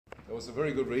There was a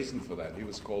very good reason for that. He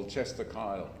was called Chester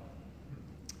Kyle.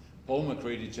 Paul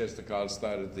McCready Chester Kyle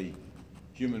started the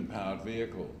human-powered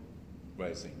vehicle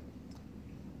racing.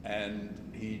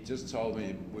 And he just told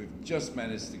me, we've just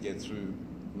managed to get through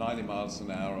 90 miles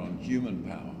an hour on human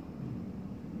power.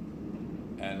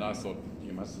 And I thought,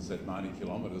 you must have said 90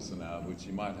 kilometers an hour, which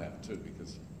you might have too,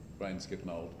 because brain's getting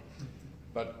old.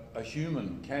 But a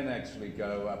human can actually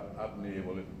go up near,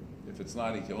 well, if it's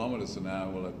 90 kilometers an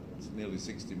hour, well, it's nearly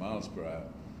 60 miles per hour.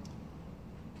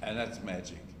 And that's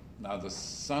magic. Now, the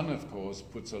sun, of course,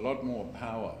 puts a lot more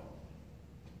power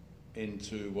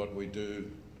into what we do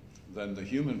than the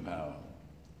human power.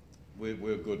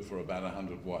 We're good for about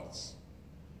 100 watts.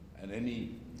 And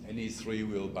any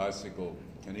three-wheel bicycle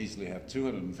can easily have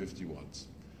 250 watts.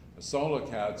 A solar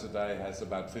car today has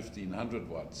about 1,500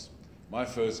 watts. My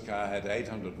first car had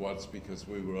 800 watts because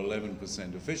we were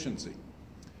 11% efficiency.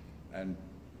 And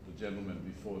the gentleman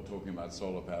before talking about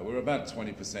solar power, we're about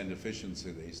 20%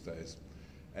 efficiency these days.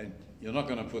 And you're not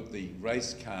going to put the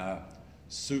race car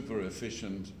super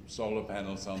efficient solar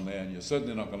panels on there, and you're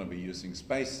certainly not going to be using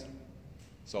space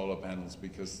solar panels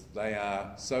because they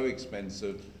are so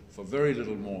expensive for very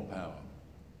little more power.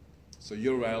 So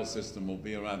your rail system will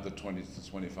be around the 20 to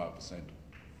 25%.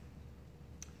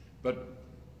 But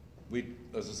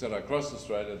as I said, across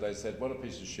Australia, they said, what a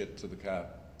piece of shit to the car.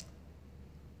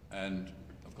 And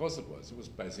of course it was. It was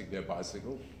basically a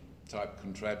bicycle type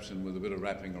contraption with a bit of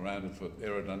wrapping around it for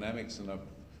aerodynamics and a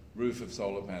roof of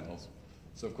solar panels.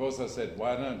 So of course I said,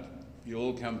 why don't you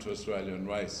all come to Australia and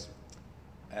race?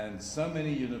 And so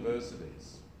many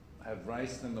universities have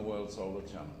raced in the World Solar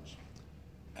Challenge.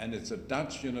 And it's a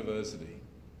Dutch university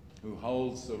who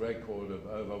holds the record of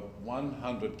over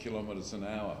 100 kilometers an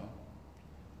hour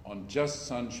on just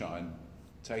sunshine,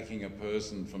 taking a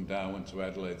person from Darwin to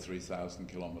Adelaide 3,000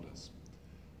 kilometers.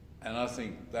 And I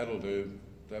think that'll do,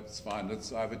 that's fine.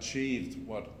 I've achieved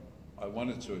what I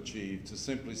wanted to achieve, to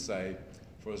simply say,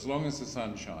 for as long as the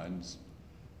sun shines,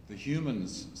 the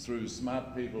humans, through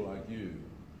smart people like you,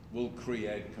 will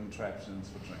create contraptions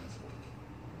for transport.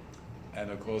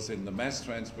 And of course, in the mass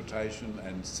transportation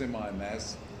and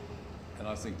semi-mass, and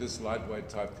I think this lightweight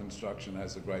type construction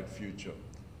has a great future.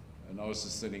 And I was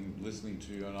just sitting, listening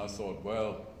to you, and I thought,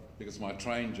 well, because my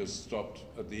train just stopped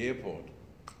at the airport,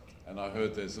 and I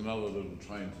heard there's another little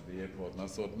train to the airport, and I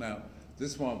thought, now,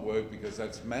 this won't work because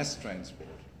that's mass transport.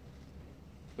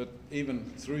 But even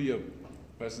through your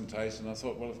presentation, I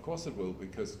thought, well, of course it will,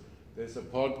 because there's a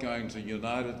pod going to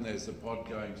United and there's a pod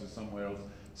going to somewhere else.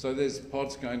 So there's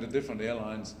pods going to different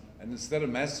airlines, and instead of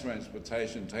mass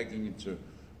transportation taking you to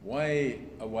way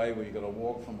away where you've got to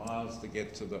walk for miles to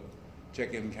get to the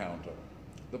check-in counter,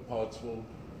 the pods will...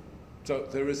 So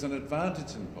there is an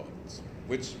advantage in pods,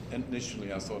 which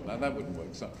initially I thought, no, that wouldn't work.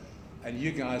 So, and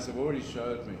you guys have already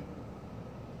showed me,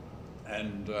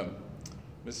 and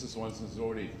Mrs. Swanson's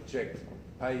already checked,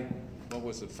 pay, what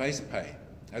was it, Face Pay,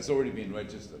 has already been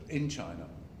registered in China.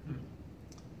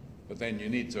 But then you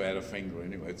need to add a finger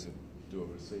anyway to do a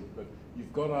receipt. But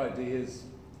you've got ideas,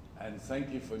 and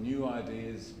thank you for new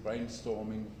ideas,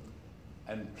 brainstorming,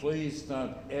 and please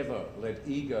don't ever let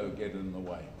ego get in the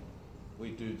way. We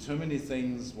do too many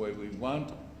things where we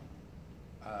won't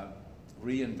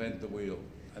reinvent the wheel.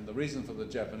 And the reason for the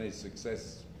Japanese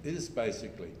success is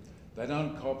basically they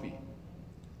don't copy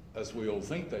as we all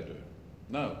think they do.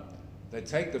 No, they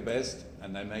take the best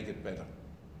and they make it better.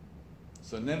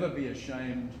 So never be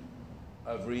ashamed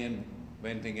of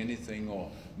reinventing anything or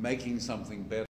making something better.